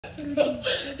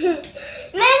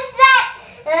Mister,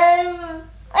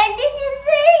 what did you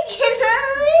say?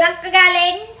 Saan ka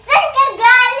galing? Saan ka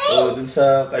galing? Oo, dun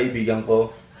sa kaibigan ko.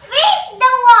 Face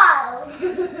the wall.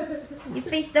 You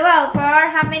face the wall for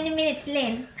how many minutes,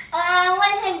 Lynn?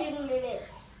 100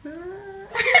 minutes.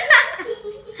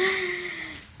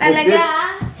 Talaga?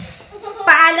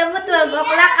 Paalam mo 12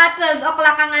 o'clock at 12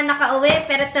 o'clock ka nga nakauwi,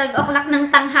 pero 12 o'clock ng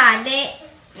tanghali.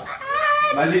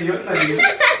 Mali yun, mali yun.